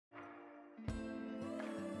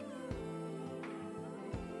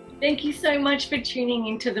Thank you so much for tuning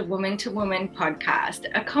into the Woman to Woman podcast,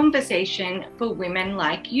 a conversation for women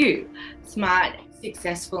like you, smart,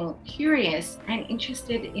 successful, curious, and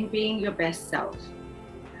interested in being your best self.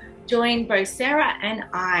 Join both Sarah and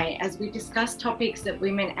I as we discuss topics that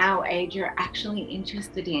women our age are actually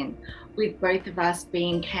interested in, with both of us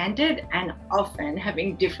being candid and often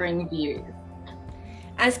having differing views.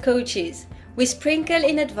 As coaches, we sprinkle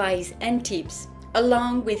in advice and tips,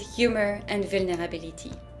 along with humor and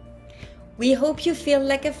vulnerability. We hope you feel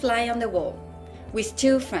like a fly on the wall with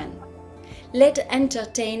two friends. Let's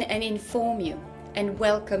entertain and inform you and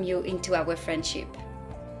welcome you into our friendship.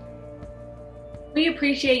 We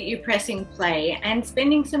appreciate you pressing play and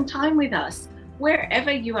spending some time with us,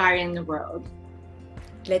 wherever you are in the world.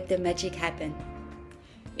 Let the magic happen.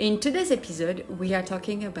 In today's episode, we are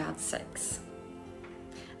talking about sex.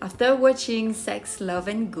 After watching Sex, Love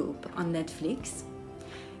and Goop on Netflix,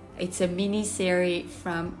 it's a mini-series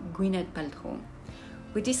from Gwyneth Paltrow,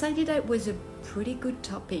 we decided that it was a pretty good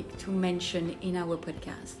topic to mention in our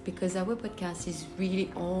podcast because our podcast is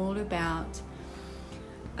really all about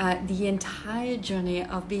the entire journey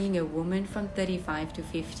of being a woman from 35 to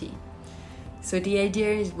 50. So the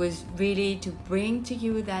idea was really to bring to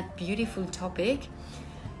you that beautiful topic.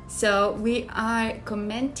 So we are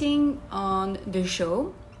commenting on the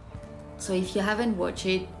show. So if you haven't watched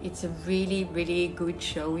it, it's a really, really good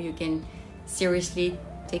show. You can seriously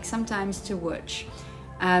take some time to watch.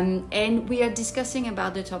 And we are discussing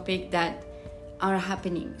about the topic that are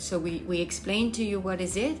happening. So we explain to you what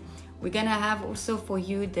is it. We're gonna have also for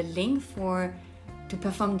you the link to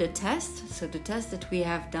perform the test. So the test that we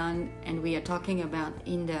have done and we are talking about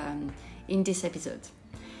in this episode.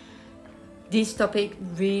 This topic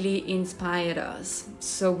really inspired us.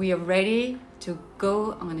 So we are ready to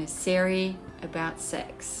go on a series about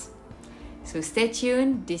sex. So stay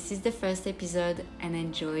tuned. This is the first episode and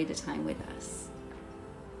enjoy the time with us.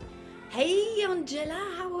 Hey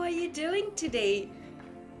Angela, how are you doing today?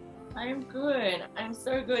 I'm good. I'm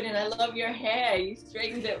so good. And I love your hair. You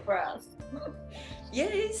straightened it for us.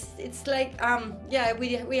 Yes, it's like,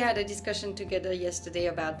 we had a discussion together yesterday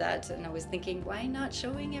about that. And I was thinking, why not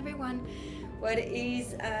showing everyone what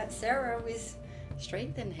is Sarah with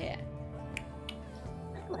straightened hair?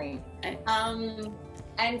 Exactly.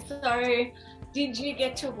 And so did you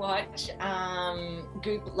get to watch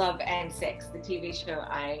Goop, Love and Sex, the TV show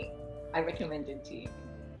I recommended to you?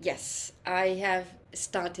 Yes, I have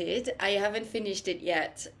started. I haven't finished it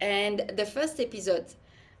yet. And the first episode,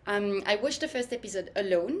 I watched the first episode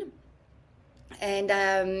alone. And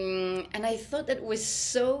I thought that was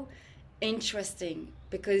so interesting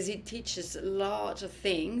because it teaches a lot of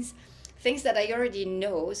things that I already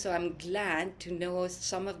know. So I'm glad to know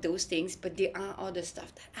some of those things, but there are other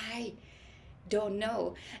stuff that I don't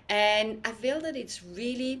know. And I feel that it's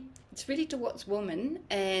really towards women,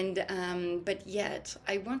 and but yet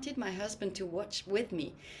I wanted my husband to watch with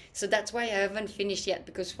me. So that's why I haven't finished yet,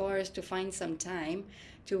 because for us to find some time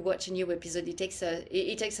to watch a new episode, it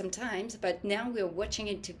takes some time. But now we're watching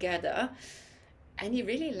it together, and he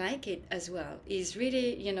really like it as well. He's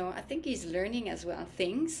really, I think he's learning as well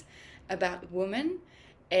things about women,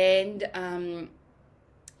 and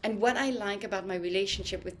what I like about my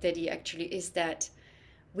relationship with Teddy actually is that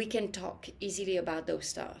we can talk easily about those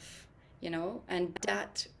stuff, and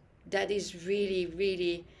that is really,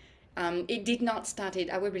 really, it did not started,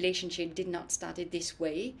 our relationship did not started this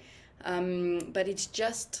way, but it's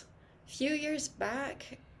just a few years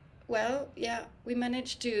back, we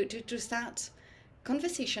managed to start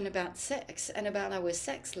conversation about sex and about our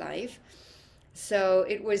sex life. So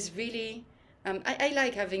it was really, I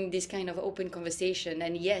like having this kind of open conversation.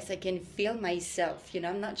 And yes, I can feel myself,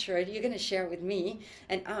 I'm not sure you're going to share with me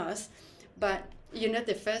and us, but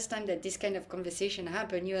the first time that this kind of conversation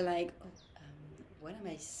happened, you're like, what am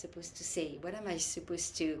I supposed to say? What am I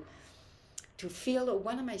supposed to feel? Or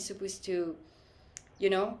what am I supposed to,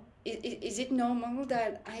 is it normal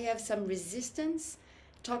that I have some resistance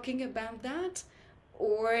talking about that?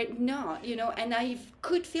 Or not, and I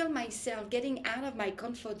could feel myself getting out of my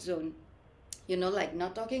comfort zone, like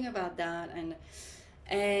not talking about that,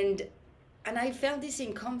 and I felt this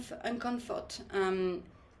uncomfort, and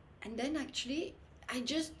then actually I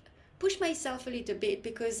just pushed myself a little bit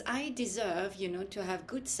because I deserve, to have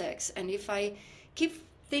good sex, and if I keep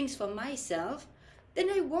things for myself, then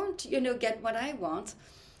I won't, get what I want.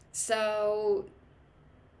 So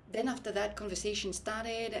then after that conversation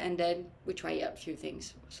started, and then we try out a few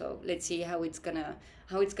things. So let's see how it's gonna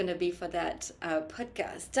be for that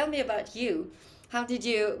podcast. Tell me about you.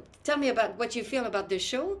 Tell me about what you feel about the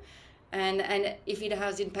show, and if it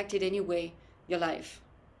has impacted any way your life.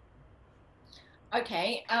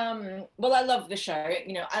 Okay. Well, I love the show.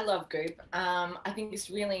 I love Goop. I think it's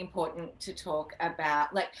really important to talk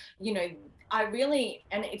about, like, I really,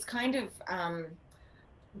 and it's kind of,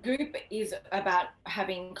 Goop is about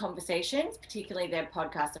having conversations, particularly their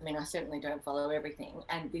podcast. I mean, I certainly don't follow everything,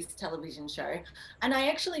 and this television show. And I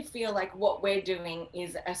actually feel like what we're doing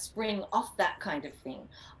is a spring off that kind of thing.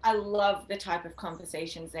 I love the type of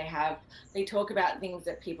conversations they have. They talk about things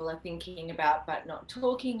that people are thinking about but not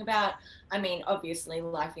talking about. I mean, obviously,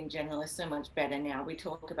 life in general is so much better now. We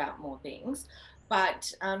talk about more things.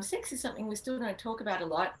 But sex is something we still don't talk about a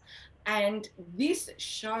lot. And this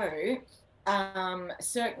show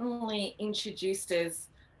certainly introduces,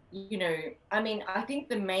 I mean, I think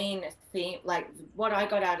the main theme, like what I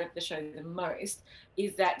got out of the show the most,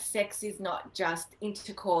 is that sex is not just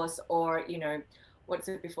intercourse or, what's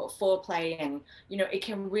it before, foreplay. And, it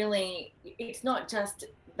can really, it's not just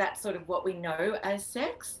that sort of what we know as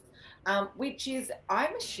sex. Which is,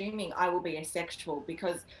 I'm assuming I will be asexual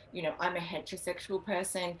because, I'm a heterosexual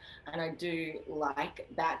person and I do like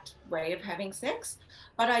that way of having sex.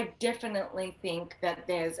 But I definitely think that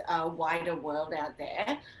there's a wider world out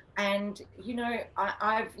there. And,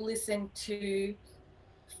 I've listened to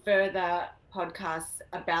further podcasts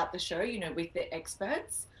about the show, with the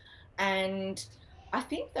experts. And I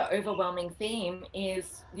think the overwhelming theme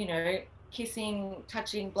is, kissing,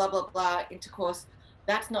 touching, blah, blah, blah, intercourse.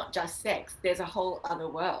 That's not just sex, there's a whole other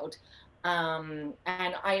world. And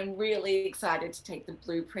I am really excited to take the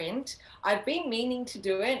blueprint. I've been meaning to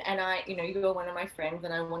do it, and you were one of my friends,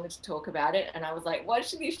 and I wanted to talk about it. And I was like,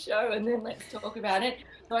 watch this show, and then let's talk about it.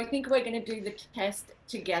 So I think we're going to do the test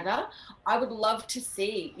together. I would love to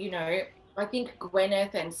see, I think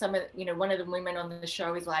Gwyneth and some of, one of the women on the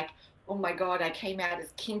show is like, oh my God, I came out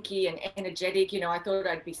as kinky and energetic. I thought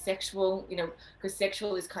I'd be sexual, because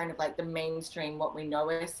sexual is kind of like the mainstream, what we know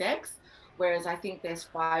as sex. Whereas I think there's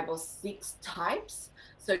 5 or 6 types.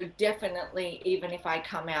 So definitely, even if I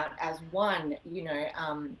come out as one,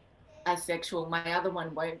 as sexual, my other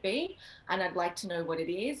one won't be. And I'd like to know what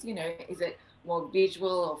it is. Is it more visual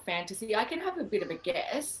or fantasy? I can have a bit of a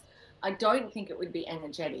guess. I don't think it would be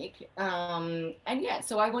energetic. And yeah,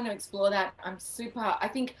 so I want to explore that. I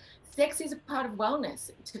think sex is a part of wellness,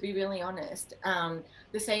 to be really honest.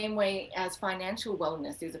 The same way as financial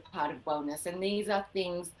wellness is a part of wellness. And these are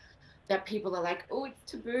things that people are like, oh,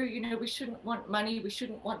 it's taboo. We shouldn't want money. We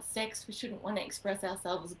shouldn't want sex. We shouldn't want to express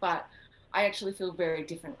ourselves. But I actually feel very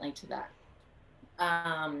differently to that.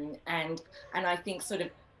 And I think sort of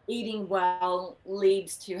eating well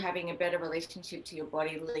leads to having a better relationship to your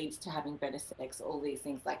body, leads to having better sex, all these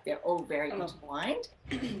things, like they're all very intertwined.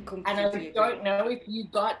 And I don't know if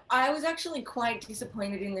I was actually quite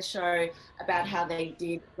disappointed in the show about how they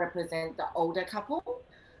did represent the older couple,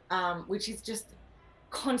 which is just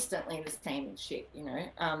constantly the same shit,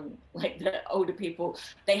 like the older people,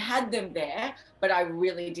 they had them there, but I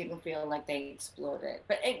really didn't feel like they explored it.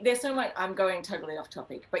 But there's so much, I'm going totally off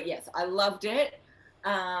topic, but yes, I loved it.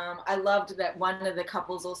 I loved that one of the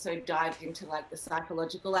couples also dived into like the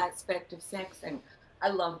psychological aspect of sex, and I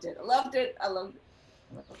loved it.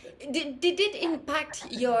 Did it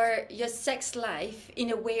impact your sex life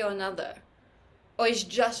in a way or another? Or it's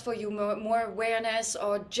just for you more awareness,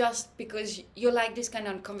 or just because you like this kind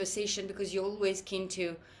of conversation because you're always keen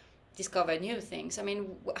to discover new things? I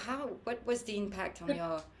mean, what was the impact on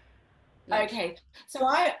your life? Okay, so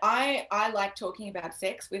I like talking about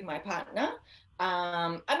sex with my partner.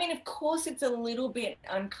 I mean, of course, it's a little bit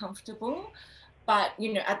uncomfortable, but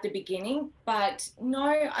at the beginning. But no,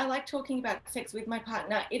 I like talking about sex with my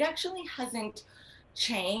partner. It actually hasn't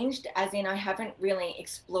changed, as in I haven't really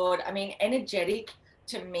explored. I mean, energetic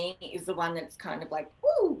to me is the one that's kind of like,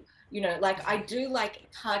 woo, like I do like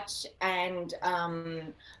touch and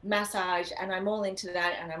massage, and I'm all into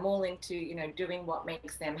that, and I'm all into, doing what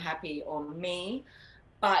makes them happy or me.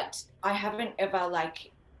 But I haven't ever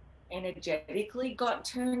like energetically got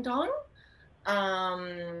turned on.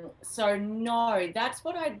 So no, that's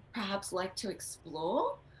what I'd perhaps like to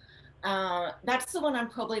explore. That's the one I'm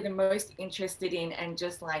probably the most interested in, and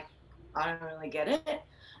just like, I don't really get it.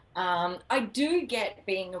 I do get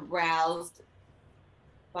being aroused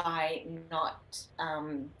by not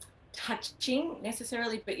touching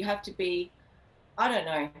necessarily, but you have to be, I don't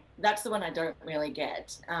know. That's the one I don't really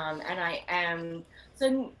get. And I am,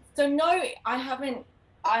 so no, I haven't,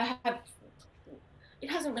 it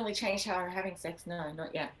hasn't really changed how I'm having sex. No,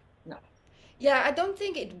 not yet. No. Yeah, I don't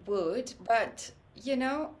think it would, but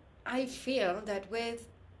I feel that with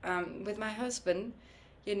my husband,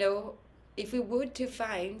 if we were to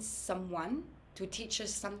find someone to teach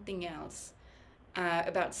us something else,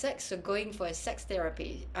 about sex, so going for a sex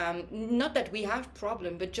therapy. Not that we have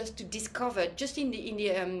problem, but just to discover, just in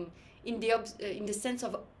the sense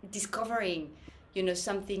of discovering,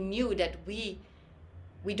 something new that we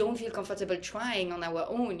don't feel comfortable trying on our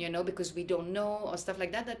own, because we don't know or stuff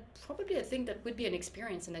like that. That probably, I think that would be an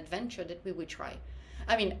experience, an adventure that we would try.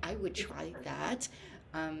 I mean, I would try that.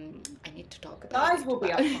 I need to talk about Guys it. will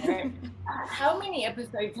be up for it. How many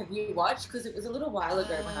episodes have you watched? Because it was a little while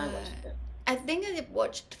ago when I watched it. I think I've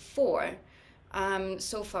watched 4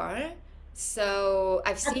 so far. So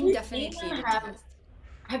I've seen definitely the test.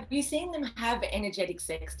 Have you seen them have energetic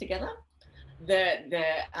sex together? The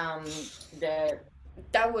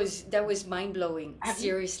That was mind blowing.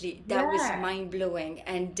 Seriously, that was mind blowing.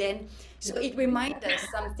 And then, so it reminds us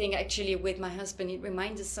something actually with my husband. It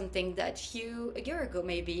reminds us something that a year ago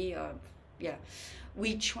maybe, yeah,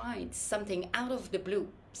 we tried something out of the blue.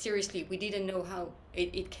 Seriously, we didn't know how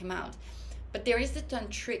it came out. But there is the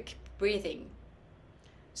tantric breathing.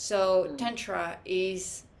 So tantra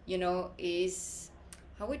is,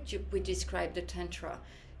 how would we describe the tantra?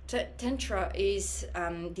 Tantra is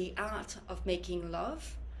the art of making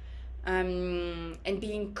love and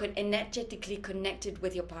being energetically connected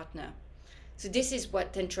with your partner. So this is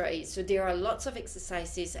what tantra is. So there are lots of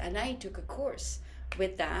exercises, and I took a course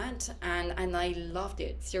with that, and I loved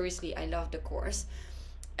it. Seriously, I loved the course.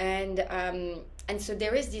 And so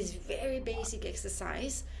there is this very basic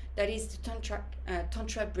exercise that is the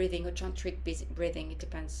tantra breathing or tantric breathing. It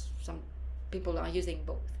depends. Some people are using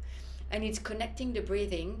both. And it's connecting the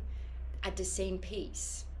breathing at the same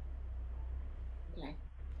pace. Okay.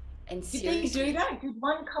 And did they do that? Did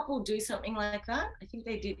one couple do something like that? I think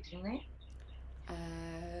they did, didn't they?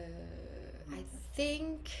 I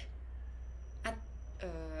think I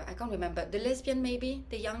can't remember. The lesbian, maybe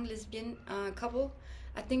the young lesbian couple.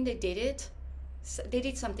 I think they did it. So they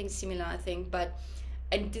did something similar, I think.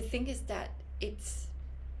 And the thing is that it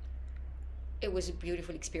was a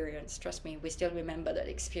beautiful experience. Trust me, we still remember that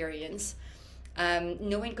experience.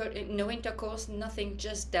 No intercourse, nothing,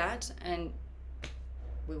 just that, and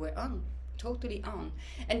we were on, totally on.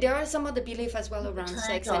 And there are some other beliefs as well around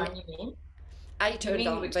sex. I turned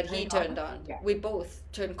on, but he turned on. Yeah. We both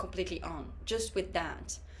turned completely on, just with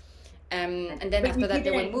that. And then after that,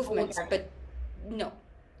 there were movements, but no.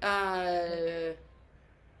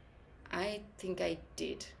 I think I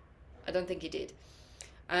did. I don't think he did.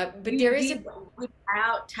 But there is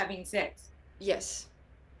without having sex. Yes.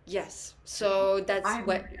 So that's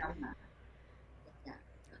what. Yeah.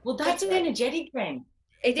 Well, that's energetic then.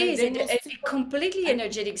 It is. It's completely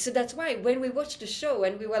energetic. So that's why when we watched the show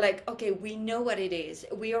and we were like, okay, we know what it is.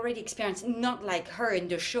 We already experienced, not like her in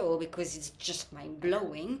the show because it's just mind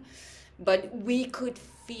blowing, but we could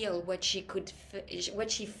feel what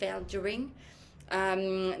she felt during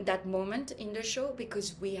that moment in the show,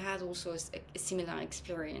 because we had also a similar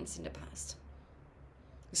experience in the past.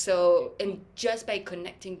 So, and just by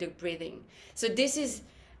connecting the breathing. So this is,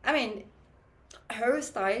 I mean, her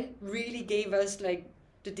style really gave us like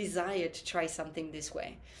the desire to try something this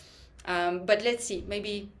way. But let's see,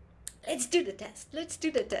 maybe let's do the test.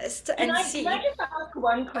 Can I just ask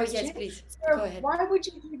one question? Oh, yes, please. So go ahead. Why would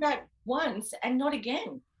you do that once and not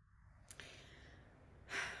again?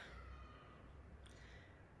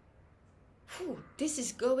 This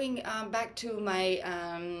is going back to my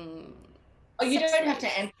oh, you don't have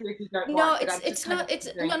to answer if you don't want. No, it's not.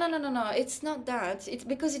 No. It's not that. It's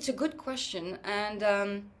because it's a good question,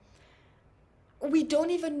 and we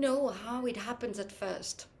don't even know how it happens at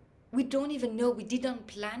first. We don't even know. We didn't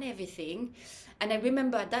plan everything, and I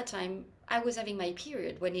remember at that time I was having my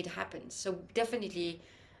period when it happened. So definitely,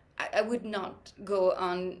 I would not go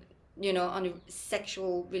on, on a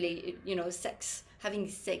sexual sex. Having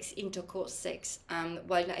sex, intercourse sex,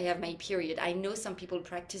 while I have my period. I know some people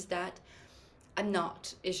practice that. I'm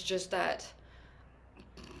not. It's just that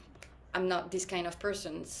I'm not this kind of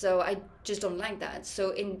person. So I just don't like that.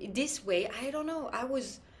 So in this way, I don't know. I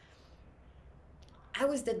was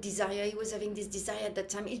that desire. I was having this desire at that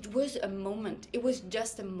time. It was a moment. It was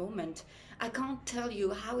just a moment. I can't tell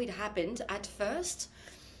you how it happened at first.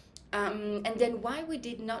 And then why we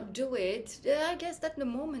did not do it. I guess that the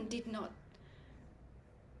moment did not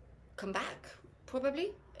come back,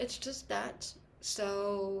 probably. It's just that.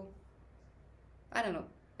 So I don't know.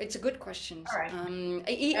 It's a good question. All right.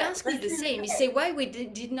 He asked me the same. He said, why we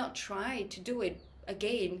did not try to do it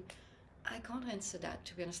again? I can't answer that,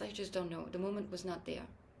 to be honest. I just don't know. The moment was not there,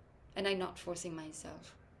 and I'm not forcing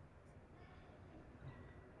myself.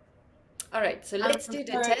 All right, so let's do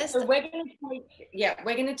the test. So we're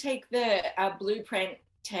going to take the blueprint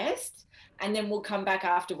test, and then we'll come back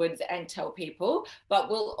afterwards and tell people. But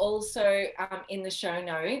we'll also, in the show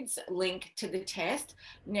notes, link to the test.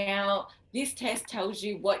 Now, this test tells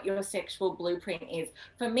you what your sexual blueprint is.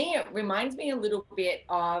 For me, it reminds me a little bit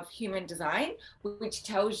of human design, which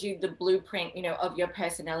tells you the blueprint, of your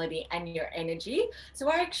personality and your energy. So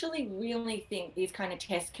I actually really think these kind of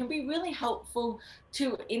tests can be really helpful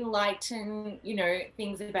to enlighten,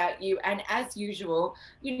 things about you. And as usual,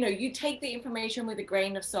 you take the information with a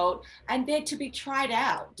grain of salt, and they're to be tried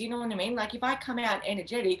out. Do you know what I mean? Like if I come out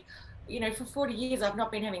energetic, for 40 years I've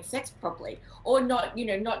not been having sex properly, or not,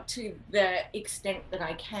 not to the extent that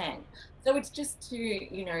I can. So it's just to,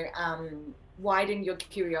 widen your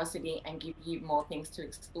curiosity and give you more things to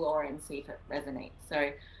explore and see if it resonates.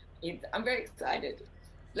 So I'm very excited.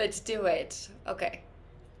 Let's do it. Okay.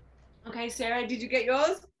 Okay, Sarah, did you get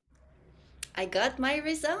yours? I got my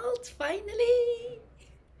result finally.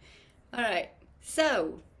 All right.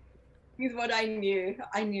 So, Here's what I knew.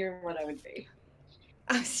 I knew what I would be.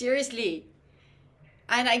 seriously.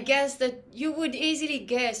 And I guess that you would easily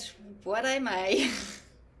guess what am I?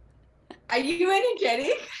 Are you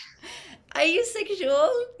energetic? Are you sexual?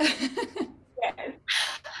 Yes.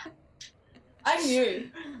 I knew.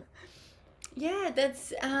 Yeah,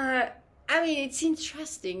 that's I mean it's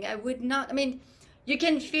interesting. I would not, I mean, you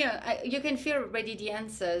can feel already the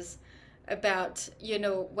answers about,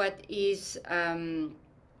 what is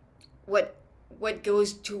what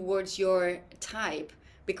goes towards your type,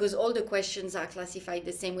 because all the questions are classified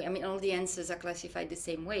the same way. I mean, all the answers are classified the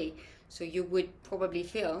same way, so you would probably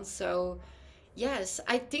feel. So yes,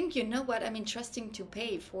 I think, what, I'm interesting to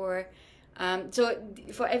pay for. So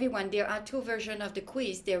for everyone, there are two versions of the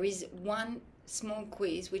quiz. There is one small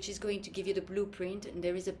quiz which is going to give you the blueprint, and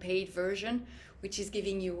there is a paid version which is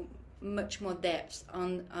giving you much more depth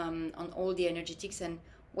on all the energetics and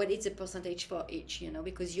what is the percentage for each.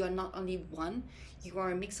 Because you are not only one, you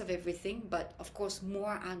are a mix of everything, but of course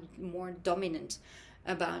more and more dominant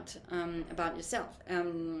about yourself.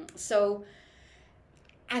 So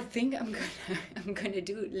I think I'm gonna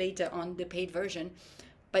do later on the paid version.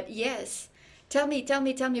 But yes, tell me,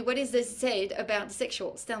 what is this said about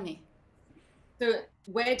sexuals? Tell me. So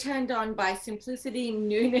we're turned on by simplicity,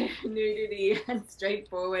 nudity, and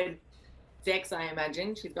straightforward sex. I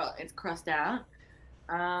imagine it's crossed out.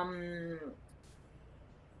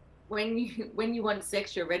 When you want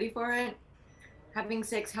sex, you're ready for it. Having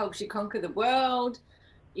sex helps you conquer the world.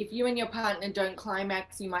 If you and your partner don't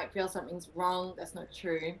climax, you might feel something's wrong. That's not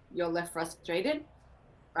true. You're left frustrated.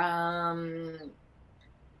 I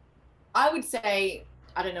would say,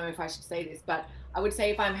 I don't know if I should say this, but I would say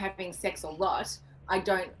if I'm having sex a lot, I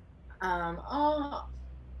don't,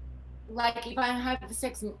 like if I have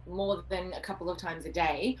sex more than a couple of times a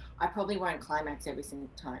day, I probably won't climax every single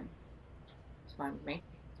time. It's fine with me.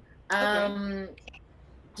 Okay.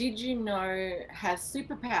 Did you know has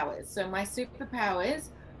superpowers? So my superpowers,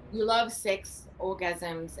 you love sex,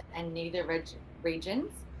 orgasms, and neither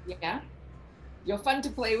regions. Yeah. You're fun to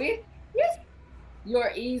play with. Yes.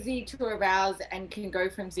 You're easy to arouse and can go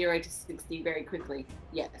from 0 to 60 very quickly.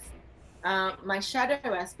 Yes. My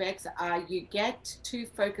shadow aspects are you get too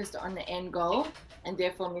focused on the end goal and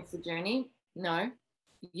therefore miss the journey. No.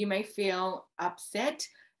 You may feel upset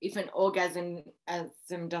if an orgasm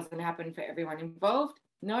doesn't happen for everyone involved.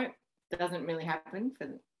 No, doesn't really happen for,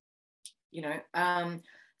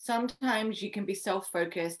 sometimes you can be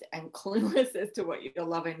self-focused and clueless as to what your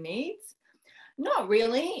lover needs. Not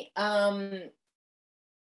really.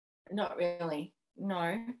 Not really,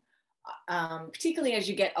 no. Particularly as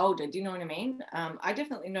you get older, do you know what I mean? I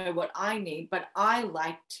definitely know what I need, but I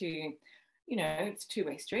like to, it's a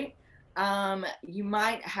two-way street. You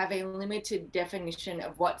might have a limited definition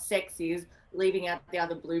of what sex is, leaving out the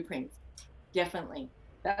other blueprints. Definitely,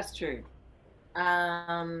 that's true.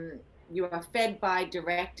 You are fed by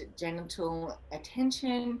direct genital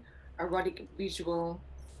attention, erotic visual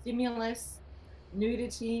stimulus,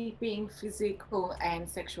 nudity, being physical, and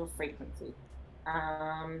sexual frequency.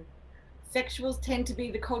 Sexuals tend to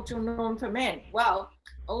be the cultural norm for men. Well,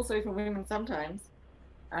 also for women sometimes.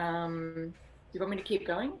 Do you want me to keep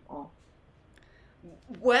going? Or?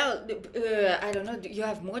 Well, I don't know. Do you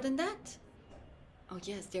have more than that? Oh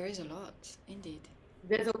yes, there is a lot, indeed.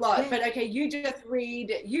 There's a lot, Yeah. but okay, you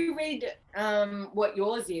read what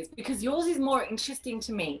yours is, because yours is more interesting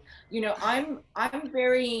to me. I'm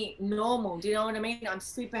very normal. Do you know what I mean? I'm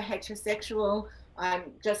super heterosexual.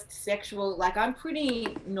 I'm just sexual. Like I'm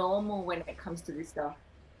pretty normal when it comes to this stuff.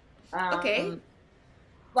 Okay.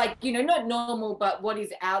 Like, not normal, but what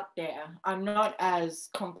is out there. I'm not as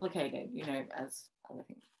complicated, as other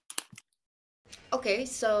things. Okay,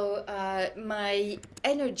 so my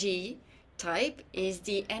energy type is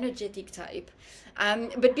the energetic type.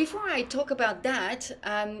 But before I talk about that,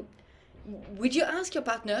 would you ask your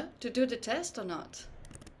partner to do the test or not?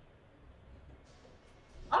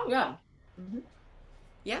 Oh yeah. Mm-hmm.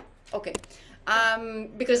 Yeah. Okay.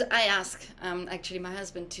 Because I ask actually my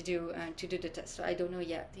husband to do the test. So I don't know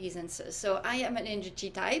yet his answer. So I am an energy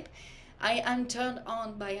type. I am turned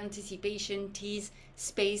on by anticipation, tease,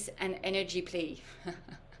 space, and energy play.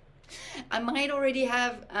 I might already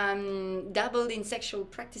have dabbled in sexual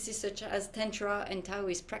practices such as Tantra and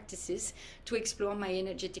Taoist practices to explore my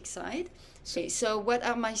energetic side. So what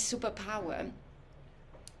are my superpower?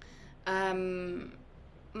 Um,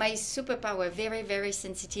 my superpower, very, very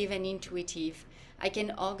sensitive and intuitive. I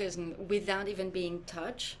can orgasm without even being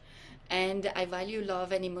touched, and I value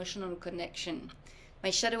love and emotional connection. My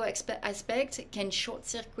shadow aspect can short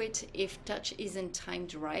circuit if touch isn't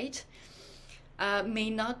timed right. May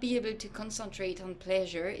not be able to concentrate on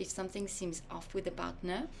pleasure if something seems off with the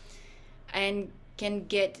partner, and can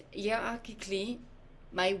get hierarchically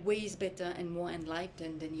my way is better and more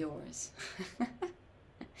enlightened than yours.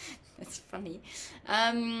 That's funny.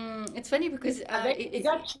 It's funny because Is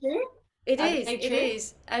that true? Are they it true?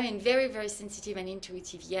 is. I mean, very, very sensitive and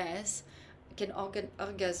intuitive, yes. Can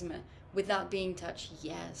orgasm without being touched,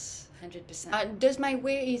 yes, 100%. Does my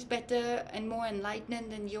way is better and more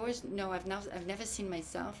enlightened than yours? No, I've never seen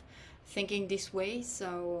myself thinking this way,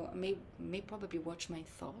 so may probably watch my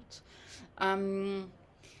thoughts. Um,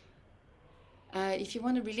 if you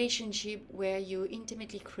want a relationship where you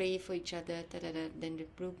intimately crave for each other, then the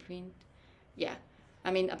blueprint, yeah.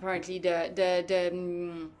 I mean, apparently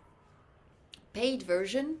the paid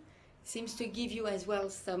version seems to give you as well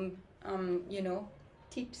some, you know,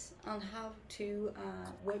 tips on how to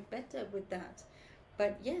work better with that.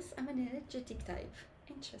 But yes, I'm an energetic type.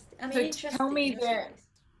 Interesting. I mean, So tell interesting me in a surprise.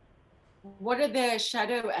 what are the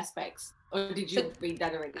shadow aspects? Or did So you read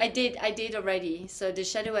that already? I did already. So the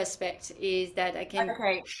shadow aspect is that I can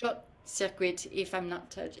Okay. short circuit if I'm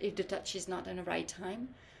not touch if the touch is not in the right time.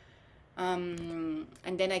 And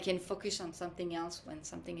then I can focus on something else when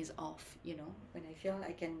something is off, you know, when I feel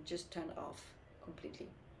I can just turn off completely.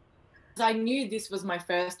 I knew this was my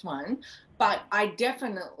first one, but I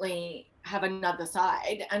definitely have another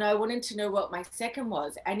side and I wanted to know what my second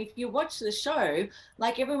was. And if you watch the show,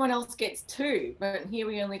 like everyone else gets two, but here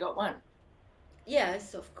we only got one.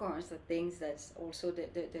 Yes, of course, I think that's also the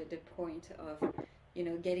point of, you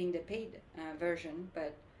know, getting the paid version.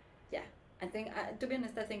 But yeah, I think, to be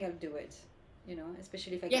honest, I think I'll do it, you know,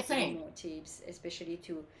 especially if I Yeah, get any same. more tips, especially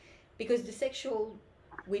to, because the sexual,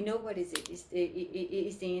 we know what is it,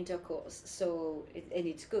 is the intercourse, so, and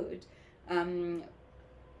it's good. Um,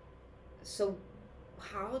 so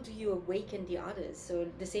how do you awaken the others? So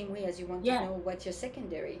the same way as you want to Yeah. know what's your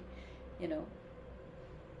secondary, you know.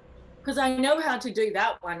 Because I know how to do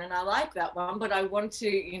that one and I like that one, but I want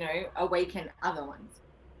to, awaken other ones.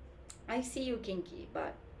 I see you kinky,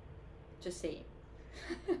 but just saying.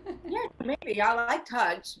 Yeah, maybe. I like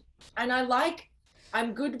touch and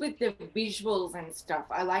I'm good with the visuals and stuff.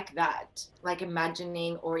 I like that, like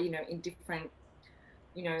imagining or, in different,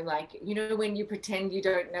 like, when you pretend you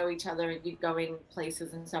don't know each other and you go in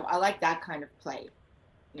places and stuff. I like that kind of play.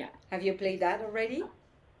 Yeah. Have you played that already?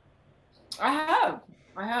 I have.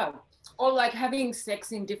 I have. Or like having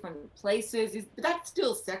sex in different places. That's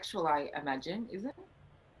still sexual, I imagine, is it?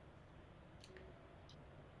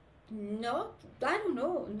 No, I don't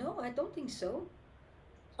know. No, I don't think so.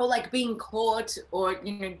 Or like being caught or,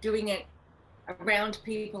 doing it around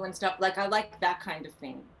people and stuff. Like I like that kind of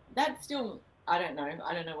thing. That's still, I don't know.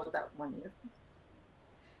 I don't know what that one is.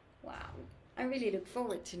 Wow. I really look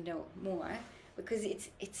forward to know more because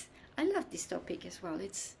it's I love this topic as well.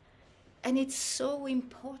 It's so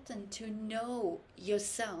important to know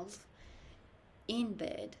yourself in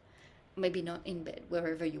bed, maybe not in bed,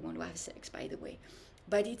 wherever you want to have sex, by the way.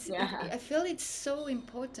 But Yeah. I feel it's so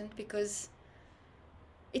important because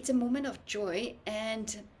it's a moment of joy,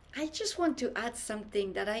 and I just want to add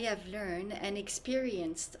something that I have learned and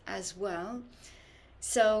experienced as well.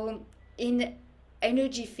 So in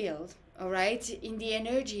energy field, all right, in the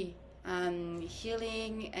energy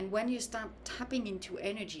healing, and when you start tapping into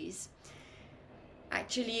energies,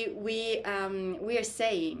 actually we are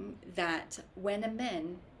saying that when a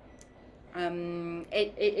man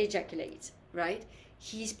ejaculates, right,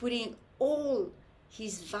 he's putting all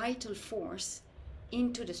his vital force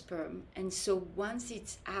into the sperm, and so once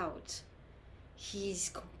it's out, he's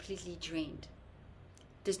completely drained,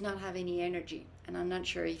 does not have any energy. And I'm not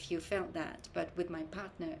sure if you felt that, but with my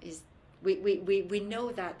partner is we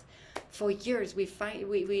know that for years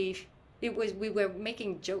we We were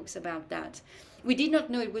making jokes about that. We did not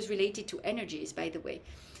know it was related to energies, by the way.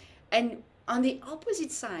 And on the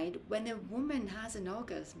opposite side, when a woman has an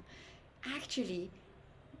orgasm, actually,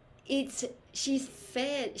 it's she's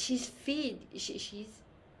fed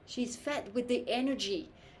with the energy,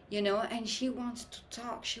 and she wants to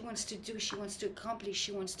talk, she wants to do, she wants to accomplish,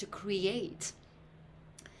 she wants to create.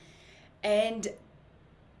 And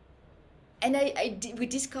we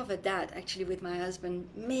discovered that actually with my husband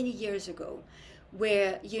many years ago,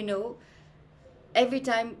 where every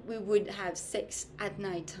time we would have sex at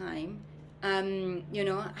night time,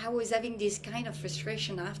 I was having this kind of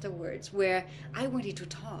frustration afterwards where I wanted to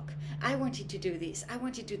talk, I wanted to do this, I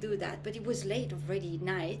wanted to do that, but it was late already at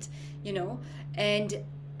night, and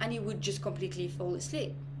he would just completely fall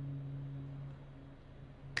asleep.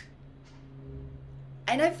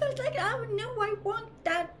 And I felt like, oh no, I want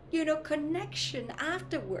that, connection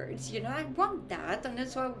afterwards, I want that. And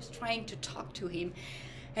that's why I was trying to talk to him.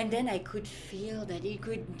 And then I could feel that he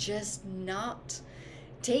could just not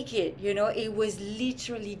take it, it was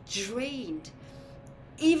literally drained.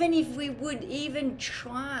 Even if we would even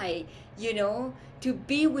try, to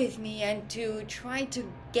be with me and to try to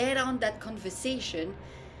get on that conversation,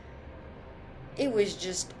 it was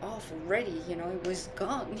just off already, it was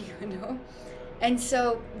gone, And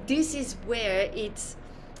so this is where it's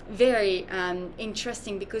very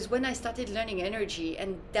interesting, because when I started learning energy,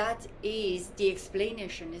 and that is the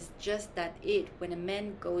explanation, is just that when a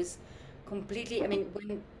man goes completely,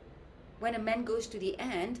 when a man goes to the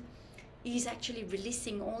end, he's actually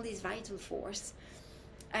releasing all his vital force.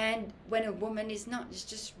 And when a woman is not, it's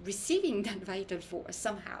just receiving that vital force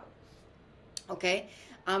somehow. Okay?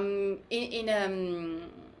 In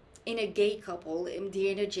a gay couple, the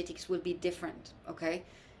energetics will be different, okay?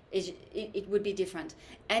 It would be different.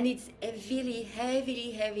 And it's heavily,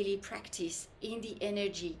 heavily, heavily practiced in the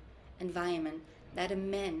energy environment that a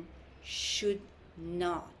man should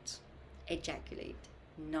not ejaculate.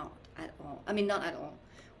 Not at all. Not at all.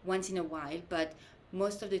 Once in a while, but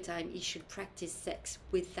most of the time he should practice sex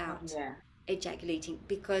without ejaculating,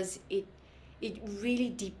 because it really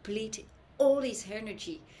depletes all his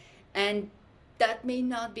energy. And that may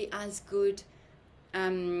not be as good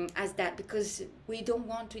as that, because we don't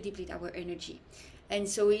want to deplete our energy. And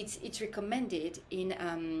so it's recommended in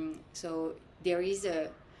so there is a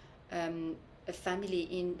family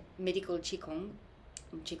in medical Qigong.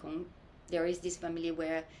 There is this family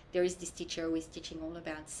where there is this teacher who is teaching all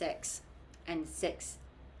about sex and sex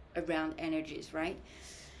around energies, right?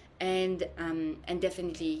 And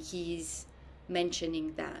definitely he's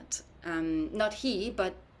mentioning that, not he,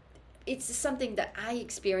 but it's something that I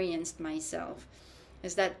experienced myself,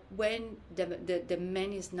 is that when the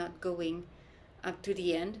man is not going up to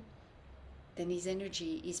the end, then his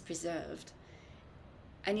energy is preserved,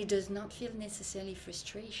 and he does not feel necessarily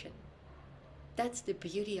frustration. That's the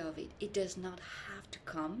beauty of it. It does not have to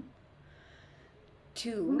come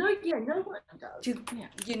to no one does to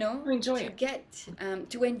enjoy to it. get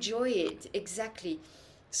to enjoy it, exactly.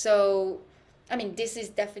 So this is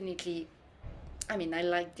definitely, I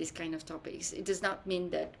like this kind of topics. It does not mean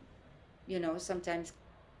that, sometimes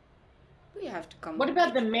we have to come. What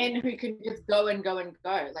about the men who can just go and go and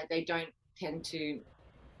go? Like, they don't tend to,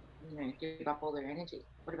 give up all their energy.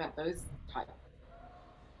 What about those type?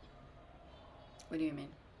 What do you mean?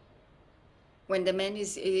 When the man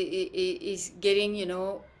is getting,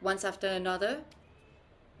 once after another?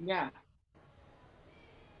 Yeah.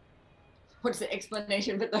 What's the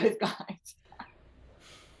explanation for those guys?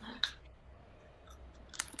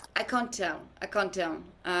 I can't tell. I can't tell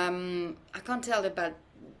about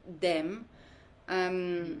them.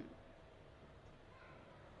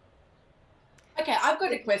 Okay, I've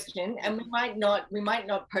got a question, and we might not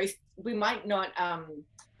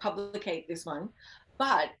publicate this one,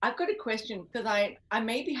 but I've got a question, because I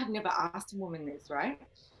maybe have never asked a woman this, right?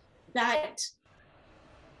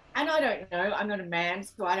 And I don't know, I'm not a man,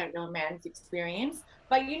 so I don't know a man's experience,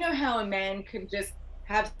 but you know how a man can just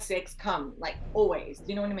have sex come, like, always, do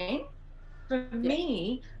you know what I mean? For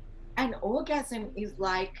me, an orgasm is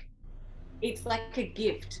it's like a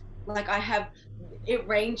gift. Like, it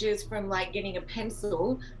ranges from like getting a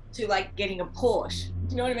pencil to like getting a Porsche.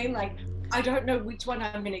 Do you know what I mean? Like, I don't know which one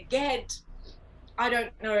I'm gonna get. I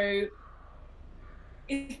don't know.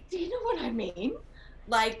 Do you know what I mean?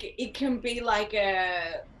 Like, it can be like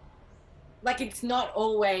it's not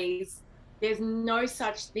always, there's no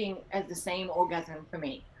such thing as the same orgasm for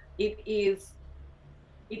me. It's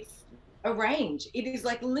a range. It is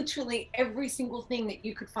like literally every single thing that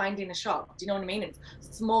you could find in a shop. Do you know what I mean? It's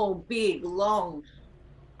small, big, long,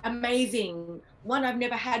 amazing, one I've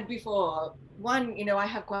never had before, one, you know, I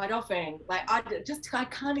have quite often. Like I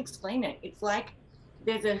can't explain it. It's like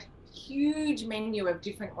there's a huge menu of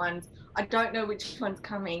different ones. I don't know which one's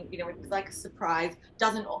coming. You know, it's like a surprise.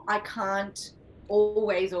 I can't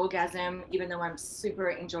always orgasm, even though I'm super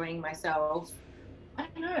enjoying myself. I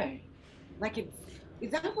don't know. Like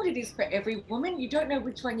is that what it is for every woman? You don't know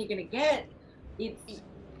which one you're gonna get. It's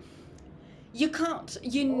You can't.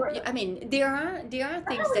 I mean, there are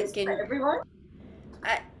things how it that is for can. everyone.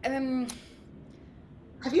 I, um,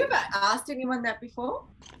 Have you ever asked anyone that before?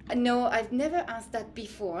 no, I've never asked that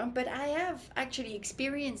before, but I have actually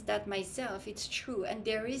experienced that myself. It's true, and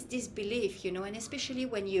there is this belief, and especially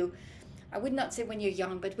when I would not say when you're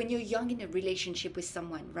young, but when you're young in a relationship with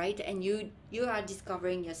someone, right? And you are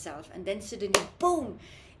discovering yourself, and then suddenly, boom,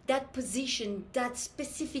 that position, that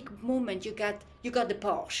specific moment, you got the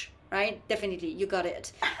Porsche, right? Definitely, you got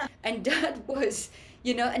it, and that was,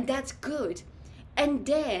 and that's good. And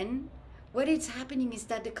then what is happening is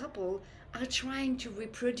that the couple are trying to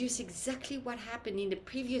reproduce exactly what happened in the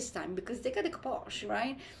previous time because they got a Porsche,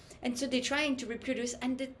 right? And so they're trying to reproduce,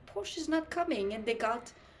 and the Porsche is not coming, and they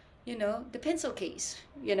got the pencil case,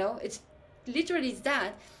 it's literally it's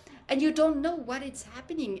that. And you don't know what is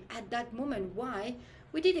happening at that moment. Why?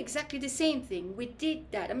 We did exactly the same thing. We did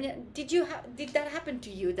that. I mean, did that happen to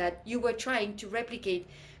you, that you were trying to replicate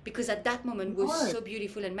because at that moment was No. so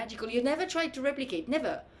beautiful and magical? You never tried to replicate,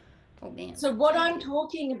 never. Oh man. So what I'm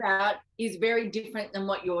talking about is very different than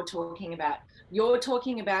what you're talking about. You're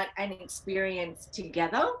talking about an experience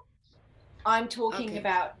together. I'm talking Okay.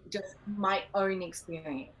 about just my own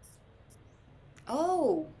experience.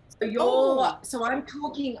 Oh. So I'm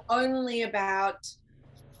talking only about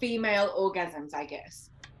female orgasms, I guess.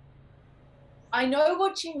 I know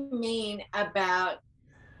what you mean about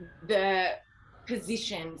the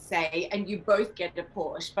position, say, and you both get a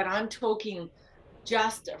Porsche, but I'm talking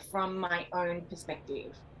just from my own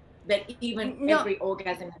perspective, that even No. every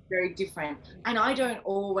orgasm is very different. And I don't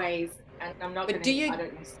always, and I'm not But going to, I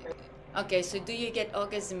don't necessarily. Okay, so do you get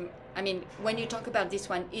orgasm? I mean, when you talk about this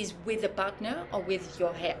one, is with a partner or with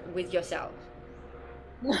with yourself?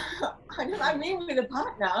 I mean with a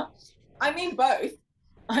partner. I mean both.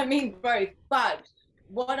 I mean both. But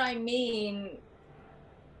what I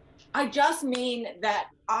just mean that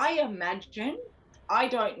I imagine, I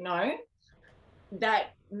don't know,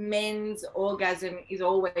 that men's orgasm is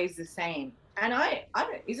always the same. And I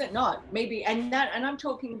don't, is it not? Maybe, and I'm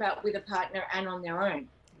talking about with a partner and on their own.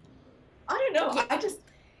 I don't know. Yeah,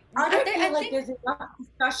 I don't I feel like think there's enough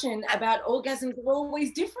discussion about orgasms are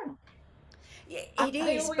always different. it I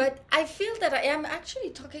is, always, but I feel that I am actually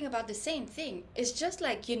talking about the same thing. It's just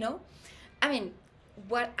like, I mean,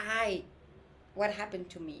 what I, what happened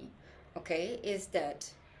to me, okay, is that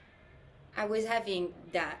I was having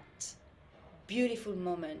that beautiful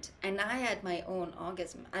moment and I had my own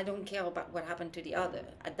orgasm. I don't care about what happened to the other.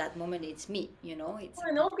 At that moment, it's me, it's,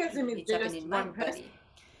 an orgasm is it's happening just in my one person. body.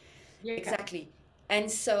 Yeah. Exactly. And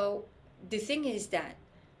so the thing is that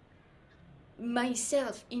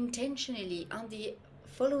myself intentionally on the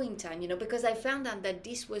following time, because I found out that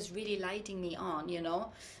this was really lighting me on,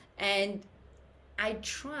 and I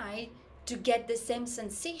tried to get the same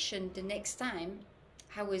sensation the next time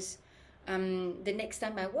I was.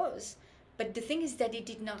 But the thing is that it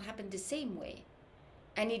did not happen the same way.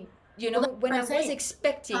 And it, Well, that's when what I I'm was saying.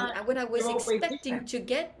 expecting, when I was They're always expecting different. to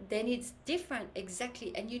get, then it's different.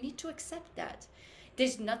 Exactly. And you need to accept that.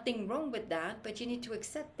 There's nothing wrong with that, but you need to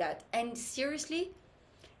accept that. And seriously,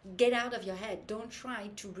 get out of your head. Don't try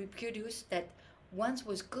to reproduce that once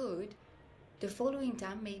was good, the following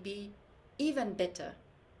time may be even better.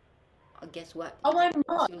 Or guess what? Oh, I'm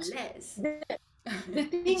not. Also less.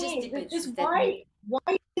 The It thing just is that depends. just Is that me?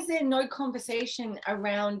 why is there no conversation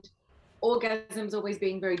around orgasms always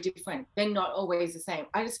being very different? They're not always the same.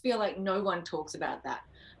 I just feel like no one talks about that.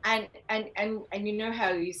 And you know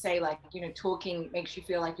how you say, like, talking makes you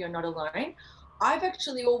feel like you're not alone. I've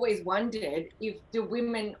actually always wondered if the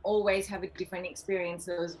women always have a different experience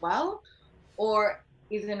as well, or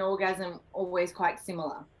is an orgasm always quite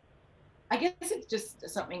similar? I guess it's just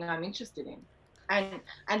something I'm interested in. And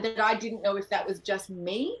that I didn't know if that was just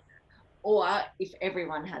me or if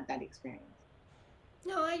everyone had that experience.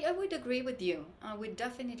 No, I would agree with you. I would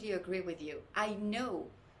definitely agree with you. I know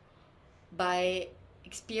by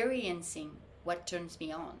experiencing what turns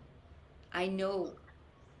me on. I know,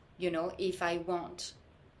 if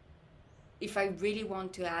I really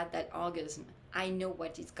want to add that orgasm, I know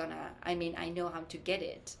what it's gonna, I mean, I know how to get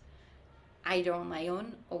it, either on my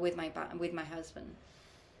own or with my husband.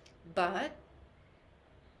 But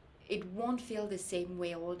it won't feel the same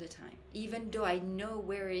way all the time, even though I know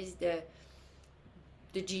where is the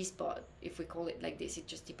G spot, if we call it like this. It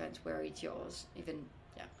just depends where it's yours, even.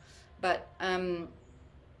 Yeah, but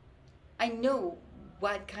I know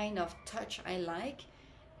what kind of touch I like,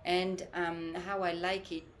 and how I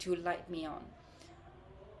like it to light me on.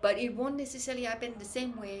 But it won't necessarily happen the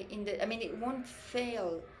same way in the. I mean, it won't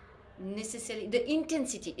fail necessarily. The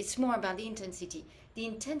intensity. It's more about the intensity. The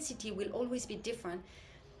intensity will always be different,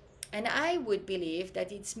 and I would believe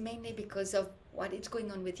that it's mainly because of what is going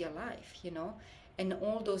on with your life, and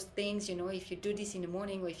all those things. If you do this in the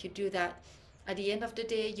morning, or if you do that at the end of the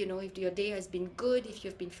day, if your day has been good, if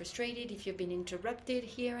you've been frustrated, if you've been interrupted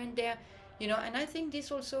here and there, and I think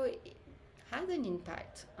this also has an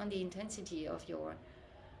impact on the intensity of your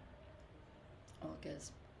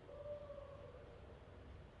orgasm.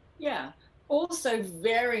 Yeah. Also,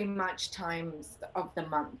 very much times of the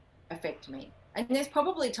month affect me. And there's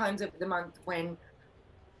probably times of the month when,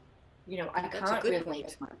 I can't really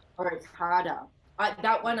as much, or it's harder.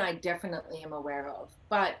 That one I definitely am aware of.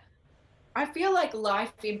 But I feel like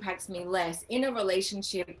life impacts me less. In a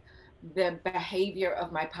relationship, the behavior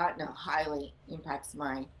of my partner highly impacts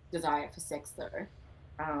my desire for sex, though,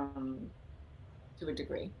 to a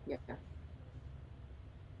degree. Yeah.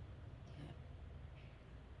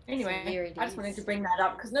 Anyway, I just wanted to bring that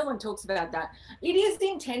up because no one talks about that. It is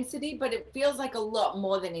intensity, but it feels like a lot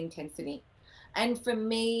more than intensity. And for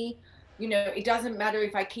me, it doesn't matter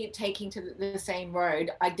if I keep taking to the same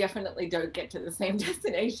road, I definitely don't get to the same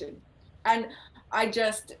destination. And I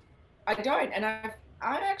don't. And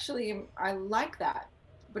I like that.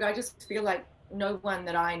 But I just feel like no one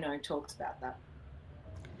that I know talks about that.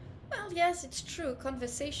 Well, yes, it's true.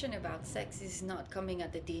 Conversation about sex is not coming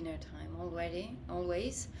at the dinner time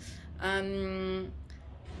always. Um,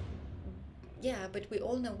 yeah, but we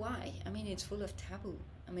all know why. I mean, it's full of taboo.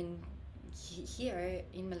 I mean, here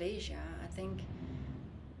in Malaysia, I think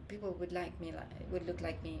people would look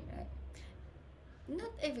like me.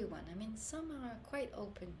 Not everyone. I mean, some are quite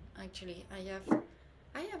open. Actually, I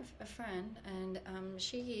have a friend, and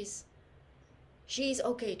she's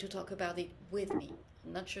okay to talk about it with me.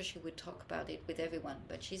 I'm not sure she would talk about it with everyone,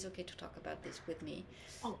 but she's okay to talk about this with me.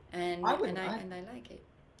 Oh, and I like it.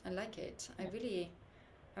 I like it.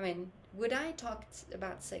 I mean, would I talk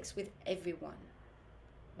about sex with everyone?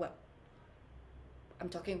 Well, I'm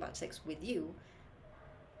talking about sex with you,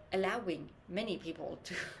 allowing many people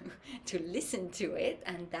to to listen to it,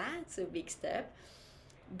 and that's a big step.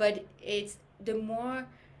 But it's the more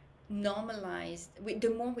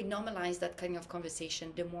the more we normalize that kind of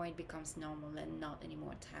conversation, the more it becomes normal and not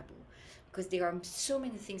anymore taboo, because there are so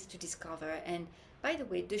many things to discover. And by the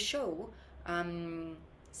way, the show,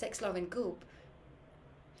 Sex, Love and Goop,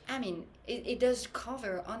 I mean, it does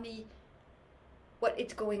cover only what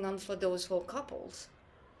is going on for those 4 couples,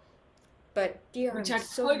 but there are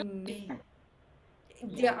so many.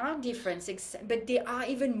 There are differences, but there are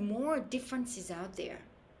even more differences out there,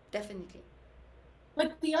 definitely.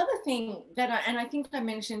 But the other thing and I think I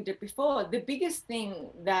mentioned it before, the biggest thing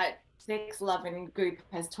that Sex, Love and Goop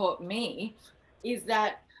has taught me is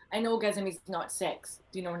that an orgasm is not sex.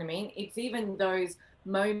 Do you know what I mean? It's even those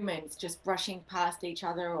moments just brushing past each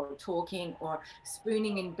other or talking or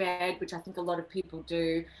spooning in bed, which I think a lot of people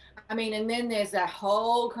do. I mean, and then there's a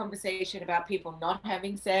whole conversation about people not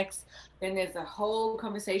having sex. Then there's a whole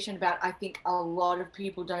conversation about, I think a lot of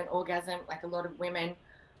people don't orgasm, like a lot of women.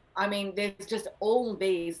 I mean, there's just all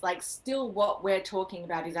these, like, still what we're talking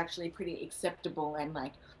about is actually pretty acceptable and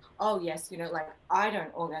like, oh, yes, like I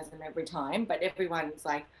don't orgasm every time, but everyone's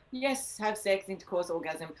like, yes, have sex, intercourse,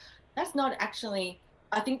 orgasm. That's not actually,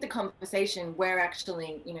 I think the conversation, we're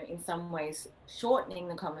actually, in some ways shortening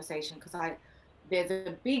the conversation because there's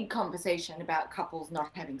a big conversation about couples not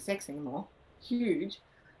having sex anymore, huge.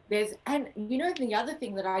 And the other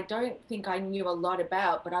thing that I don't think I knew a lot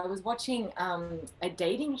about, but I was watching a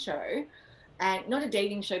dating show, and not a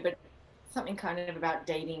dating show, but something kind of about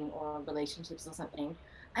dating or relationships or something.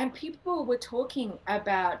 And people were talking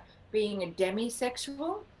about being a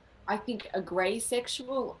demisexual, I think a gray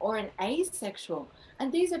sexual or an asexual.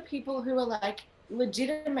 And these are people who are like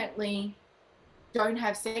legitimately don't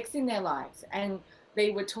have sex in their lives. And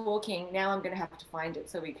they were talking, now I'm going to have to find it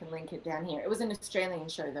so we can link it down here. It was an Australian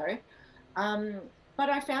show though. But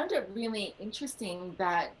I found it really interesting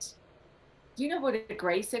that, do you know what a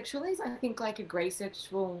gray sexual is? I think like a gray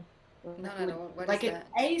sexual, Not at all. What like is an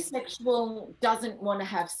that? asexual doesn't want to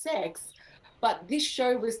have sex. But this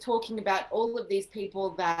show was talking about all of these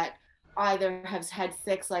people that either have had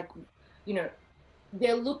sex, like,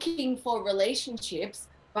 they're looking for relationships,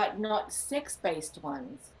 but not sex-based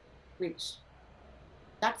ones, which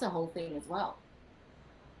that's a whole thing as well.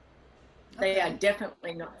 Okay. They are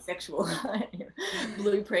definitely not sexual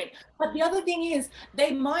blueprint. But the other thing is,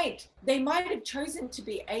 they might have chosen to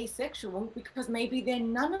be asexual because maybe they're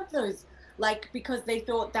none of those, like, because they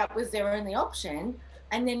thought that was their only option,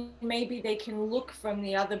 and then maybe they can look from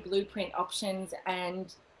the other blueprint options,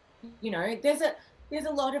 and there's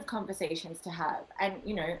a lot of conversations to have, and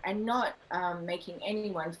and not making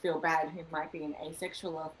anyone feel bad who might be an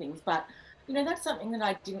asexual or things, but that's something that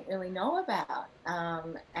I didn't really know about,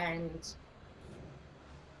 and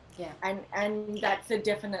Yeah. and that's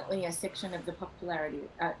definitely a section of the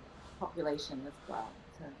population as well.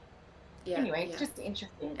 So Yeah. anyway, Yeah. it's just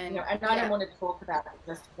interesting, And and I don't want to talk about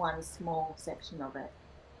just one small section of it,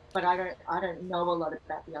 but I don't know a lot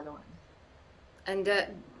about the other ones. And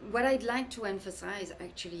what I'd like to emphasize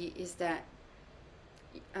actually is that,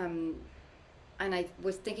 and I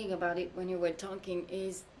was thinking about it when you were talking,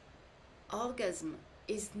 is orgasm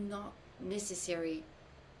is not necessary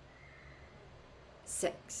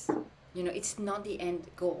sex. It's not the end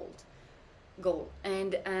goal.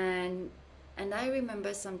 And I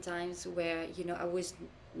remember sometimes where I was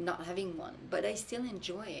not having one, but I still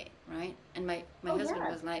enjoy it, right? And my husband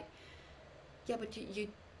was like, yeah, but you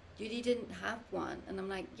didn't have one. And I'm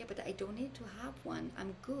like, yeah, but I don't need to have one.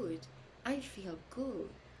 I'm good. I feel good.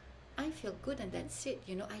 And that's it.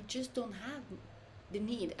 I just don't have the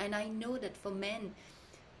need. And I know that for men,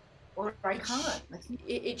 or I can't.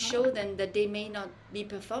 It shows them that they may not be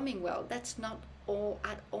performing well. That's not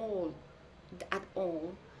at all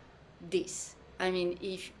this. I mean,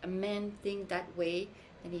 if a man think that way,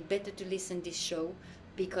 then he better to listen this show,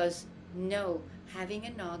 because no, having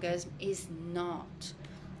an orgasm is not.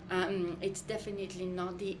 It's definitely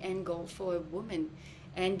not the end goal for a woman,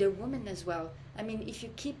 and the woman as well. I mean, if you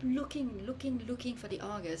keep looking for the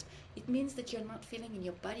orgasm, it means that you're not feeling in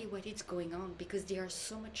your body what is going on, because there are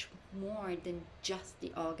so much more than just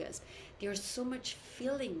the orgasm. There are so much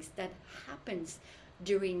feelings that happens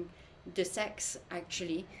during the sex,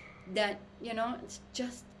 actually, that it's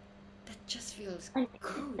just feels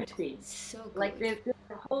good. It's so good. Like there's a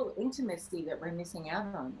whole intimacy that we're missing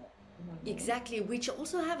out on. Exactly, which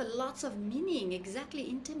also have a lots of meaning. Exactly,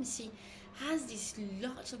 intimacy has this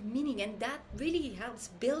lots of meaning, and that really helps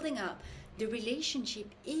building up the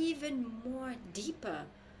relationship even more deeper.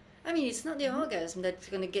 I mean, it's not the orgasm that's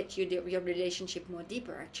going to get you your relationship more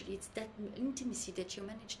deeper. Actually, it's that intimacy that you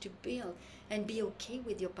manage to build and be okay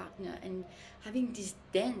with your partner, and having this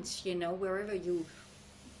dance, wherever you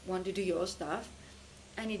want to do your stuff,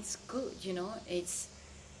 and it's good.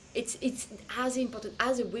 It's as important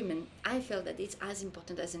as a woman. I feel that it's as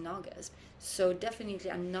important as an orgasm. So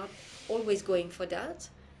definitely, I'm not always going for that,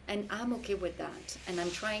 and I'm okay with that. And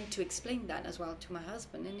I'm trying to explain that as well to my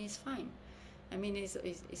husband, and he's fine. I mean, it's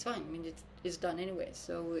fine. I mean, it's done anyway,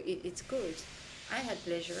 so it's good. I had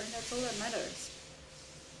pleasure, and that's all that matters.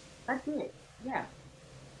 That's it. Yeah.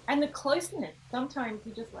 And the closeness. Sometimes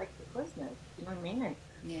you just like the closeness. You know what I mean? And,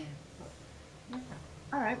 yeah.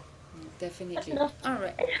 All right. Definitely. All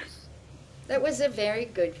right. That was a very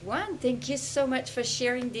good one. Thank you so much for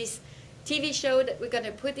sharing this TV show that we're going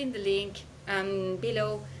to put in the link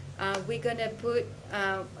below. We're going to put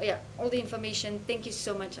all the information. Thank you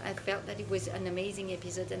so much. I felt that it was an amazing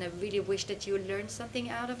episode, and I really wish that you learned something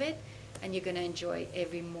out of it, and you're going to enjoy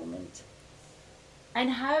every moment. And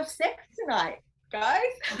have sex tonight, guys.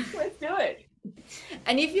 Let's do it.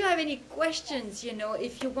 And if you have any questions,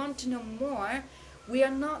 if you want to know more, we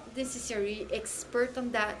are not necessarily expert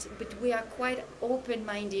on that, but we are quite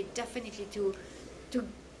open-minded, definitely to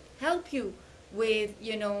help you with,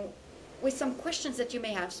 with some questions that you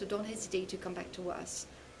may have. So don't hesitate to come back to us.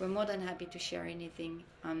 We're more than happy to share anything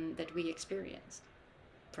that we experienced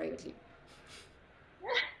privately.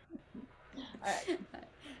 All right.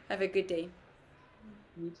 Have a good day.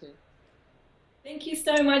 You too. Thank you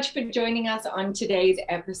so much for joining us on today's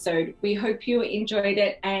episode. We hope you enjoyed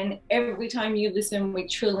it, and every time you listen, we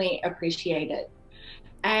truly appreciate it.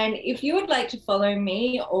 And if you would like to follow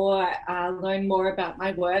me or learn more about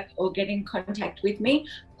my work or get in contact with me,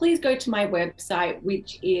 please go to my website,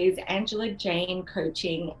 which is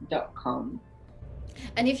angelajanecoaching.com.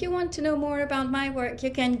 And if you want to know more about my work, you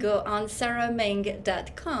can go on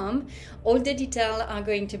sarahmeng.com. All the details are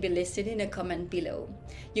going to be listed in a comment below.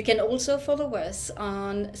 You can also follow us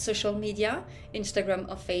on social media, Instagram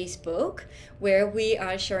or Facebook, where we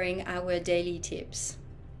are sharing our daily tips.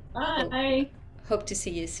 Bye. Hope to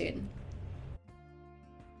see you soon.